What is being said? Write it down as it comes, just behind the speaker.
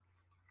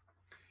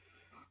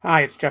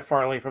Hi, it's Jeff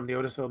Farley from the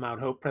Otisville Mount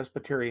Hope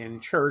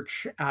Presbyterian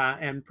Church,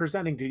 and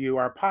presenting to you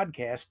our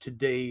podcast,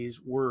 Today's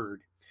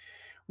Word.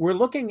 We're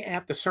looking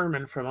at the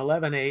sermon from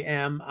 11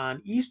 a.m.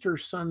 on Easter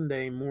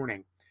Sunday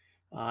morning.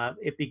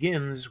 It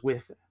begins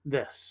with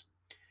this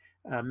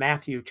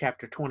Matthew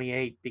chapter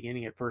 28,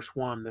 beginning at verse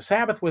 1. The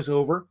Sabbath was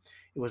over.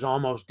 It was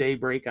almost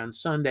daybreak on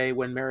Sunday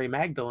when Mary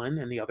Magdalene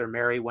and the other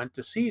Mary went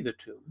to see the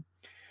tomb.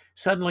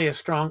 Suddenly, a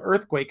strong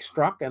earthquake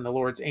struck, and the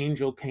Lord's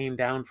angel came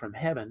down from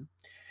heaven.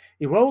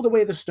 He rolled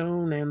away the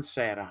stone and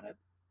sat on it.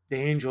 The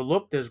angel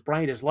looked as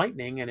bright as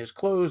lightning, and his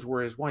clothes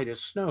were as white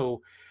as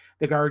snow.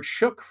 The guards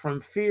shook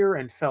from fear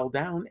and fell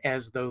down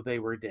as though they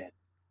were dead.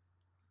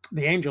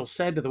 The angel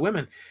said to the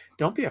women,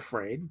 "Don't be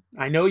afraid.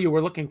 I know you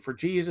were looking for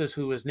Jesus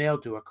who was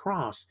nailed to a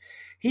cross.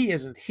 He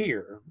isn't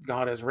here.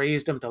 God has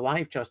raised him to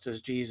life just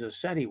as Jesus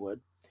said he would.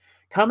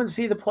 Come and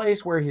see the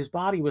place where his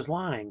body was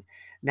lying.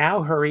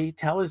 Now hurry,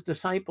 tell his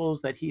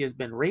disciples that he has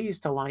been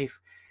raised to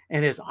life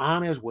and is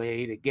on his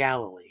way to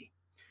Galilee.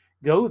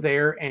 Go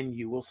there and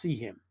you will see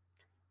him.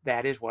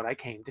 That is what I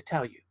came to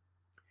tell you."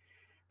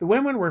 The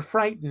women were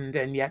frightened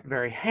and yet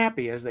very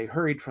happy as they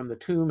hurried from the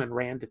tomb and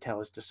ran to tell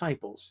his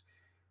disciples.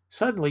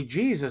 Suddenly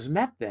Jesus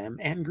met them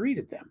and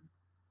greeted them.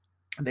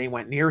 They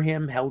went near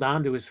him, held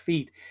on to his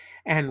feet,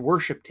 and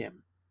worshiped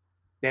him.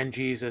 Then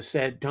Jesus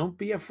said, "Don't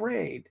be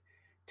afraid.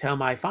 Tell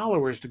my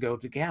followers to go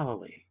to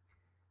Galilee.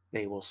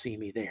 They will see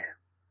me there."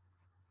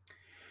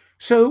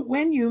 So,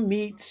 when you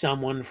meet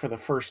someone for the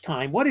first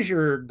time, what is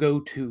your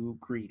go to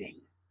greeting?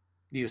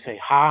 Do you say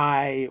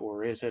hi,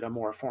 or is it a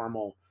more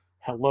formal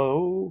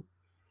hello?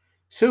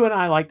 Sue and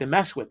I like to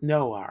mess with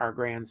Noah, our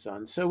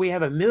grandson, so we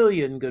have a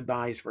million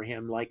goodbyes for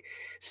him, like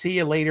 "see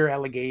you later,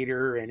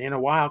 alligator," and "in a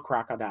while,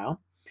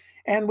 crocodile."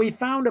 And we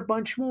found a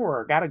bunch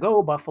more: "Gotta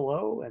go,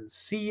 buffalo," and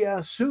 "see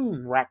ya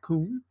soon,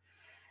 raccoon,"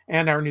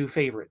 and our new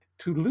favorite,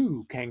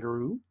 "toodaloo,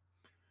 kangaroo."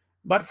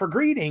 But for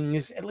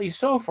greetings, at least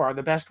so far,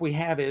 the best we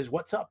have is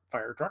 "what's up,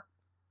 fire truck."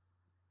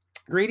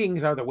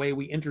 Greetings are the way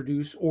we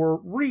introduce or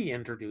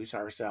reintroduce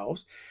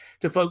ourselves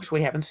to folks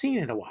we haven't seen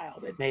in a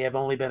while. It may have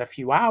only been a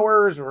few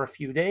hours or a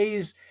few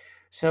days,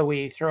 so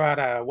we throw out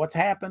a "what's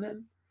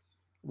happening?"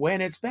 When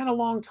it's been a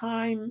long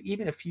time,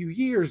 even a few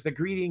years, the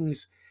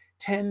greetings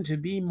tend to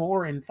be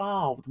more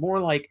involved, more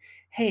like,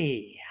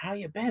 "Hey, how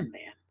you been,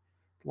 man?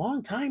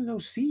 Long time no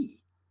see."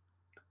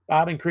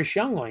 Bob and Chris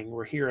Youngling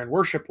were here in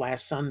worship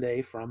last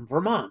Sunday from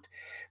Vermont.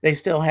 They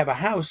still have a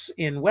house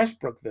in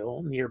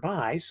Westbrookville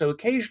nearby, so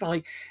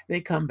occasionally they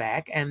come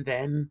back and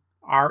then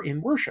are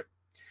in worship.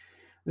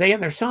 They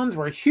and their sons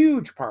were a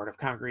huge part of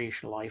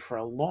congregational life for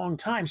a long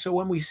time, so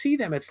when we see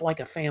them, it's like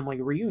a family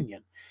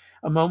reunion.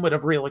 A moment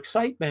of real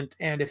excitement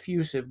and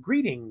effusive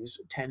greetings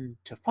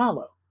tend to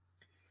follow.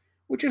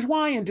 Which is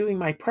why, in doing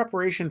my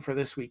preparation for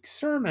this week's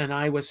sermon,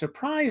 I was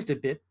surprised a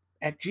bit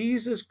at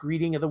Jesus'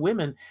 greeting of the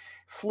women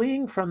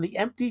fleeing from the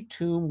empty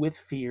tomb with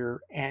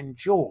fear and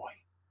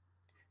joy.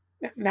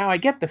 Now, I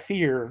get the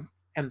fear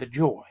and the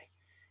joy.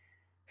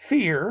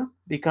 Fear,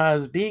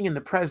 because being in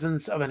the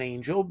presence of an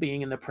angel,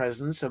 being in the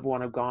presence of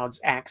one of God's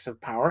acts of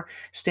power,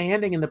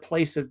 standing in the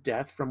place of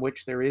death from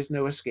which there is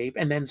no escape,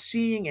 and then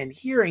seeing and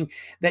hearing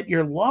that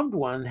your loved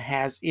one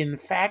has, in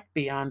fact,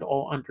 beyond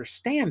all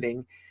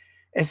understanding,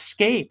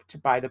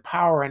 escaped by the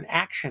power and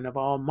action of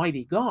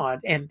Almighty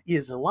God and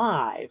is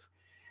alive,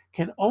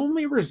 can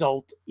only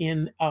result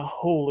in a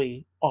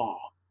holy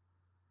awe.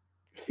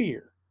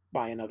 Fear,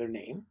 by another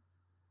name.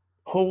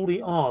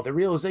 Holy awe, the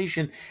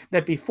realization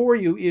that before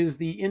you is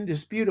the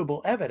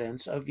indisputable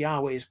evidence of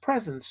Yahweh's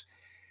presence,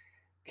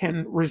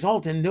 can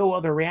result in no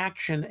other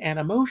reaction and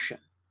emotion,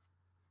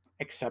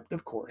 except,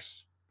 of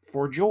course,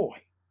 for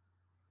joy.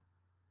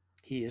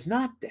 He is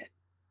not dead.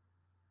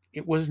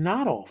 It was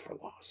not all for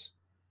loss.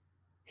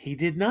 He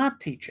did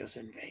not teach us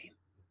in vain.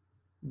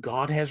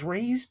 God has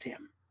raised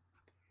him.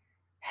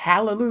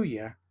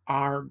 Hallelujah,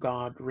 our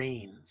God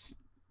reigns.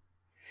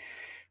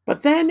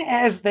 But then,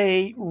 as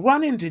they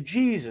run into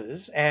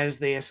Jesus, as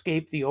they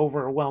escape the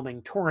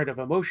overwhelming torrent of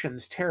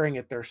emotions tearing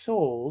at their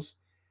souls,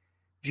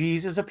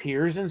 Jesus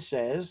appears and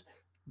says,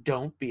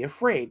 "Don't be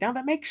afraid." Now,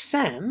 that makes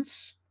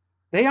sense.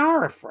 They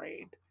are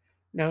afraid.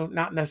 No,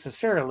 not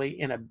necessarily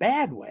in a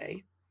bad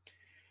way.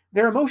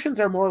 Their emotions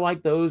are more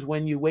like those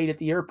when you wait at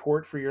the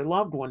airport for your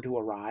loved one to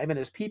arrive, and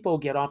as people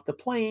get off the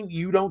plane,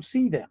 you don't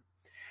see them.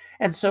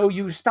 And so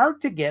you start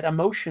to get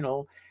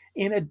emotional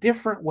in a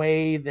different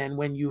way than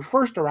when you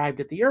first arrived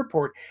at the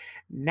airport.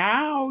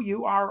 Now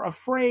you are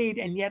afraid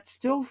and yet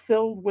still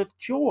filled with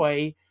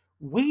joy,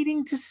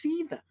 waiting to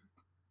see them.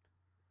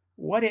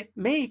 What it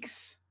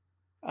makes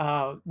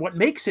what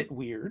makes it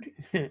weird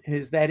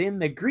is that in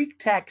the Greek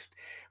text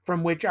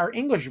from which our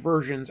English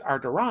versions are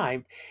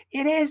derived,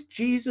 it has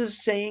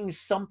Jesus saying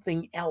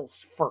something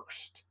else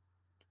first.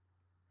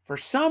 For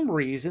some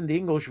reason, the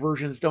English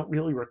versions don't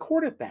really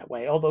record it that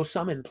way, although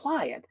some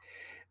imply it.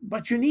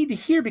 But you need to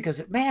hear because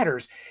it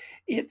matters.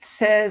 It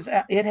says,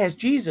 it has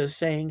Jesus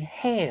saying,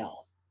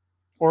 "Hail,"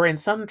 or in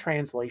some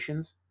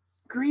translations,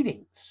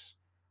 "Greetings."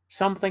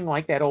 Something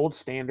like that old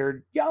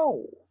standard,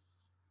 "Yo."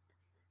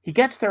 He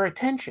gets their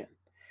attention.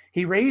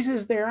 He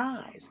raises their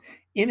eyes.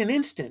 In an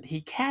instant,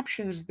 he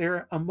captions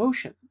their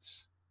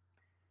emotions.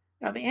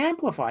 Now, the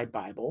Amplified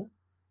Bible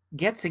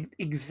gets it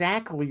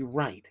exactly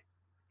right.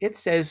 It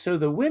says, "So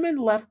the women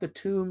left the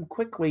tomb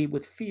quickly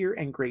with fear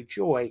and great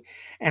joy,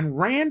 and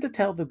ran to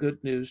tell the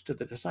good news to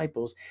the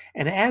disciples.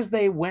 And as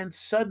they went,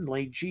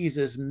 suddenly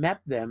Jesus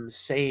met them,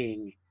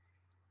 saying,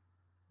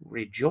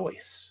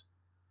 'Rejoice.'"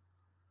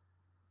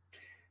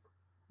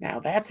 Now,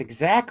 that's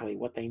exactly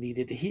what they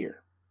needed to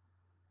hear.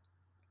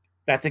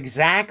 That's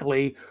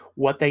exactly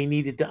what they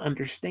needed to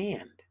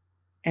understand,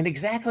 and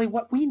exactly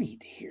what we need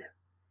to hear.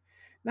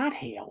 Not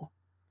hail,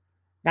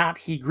 not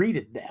 "he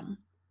greeted them,"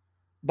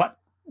 but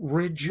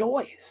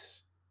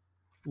rejoice.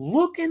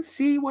 Look and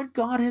see what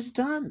God has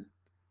done.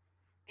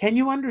 Can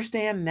you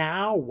understand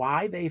now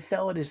why they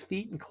fell at his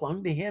feet and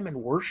clung to him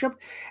and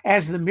worshiped,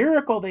 as the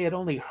miracle they had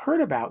only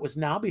heard about was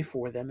now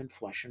before them in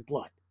flesh and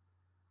blood?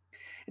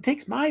 It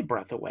takes my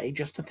breath away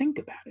just to think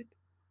about it.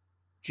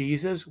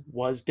 Jesus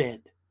was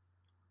dead,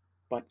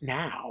 but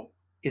now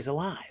is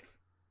alive,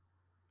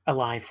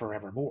 alive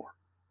forevermore.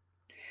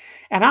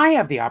 And I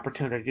have the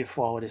opportunity to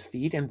fall at his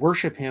feet and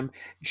worship him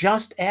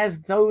just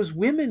as those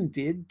women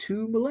did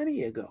 2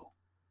 millennia ago.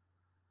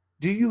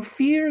 Do you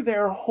fear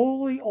their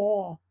holy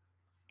awe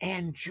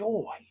and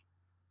joy?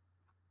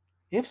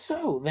 If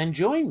so, then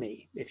join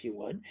me, if you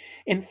would,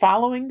 in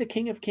following the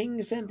King of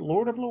Kings and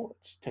Lord of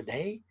Lords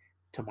today,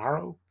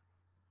 tomorrow,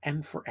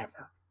 and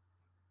forever.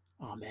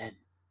 Amen.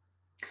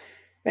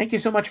 Thank you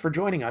so much for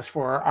joining us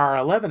for our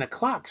 11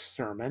 o'clock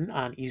sermon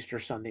on Easter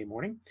Sunday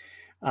morning.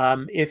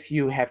 If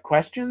you have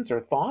questions or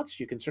thoughts,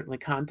 you can certainly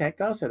contact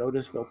us at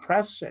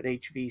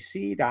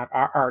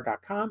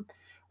otisvillepress@hvc.rr.com,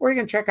 or you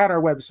can check out our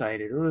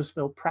website at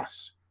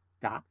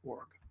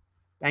otisvillepress.org.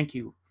 Thank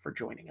you for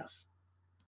joining us.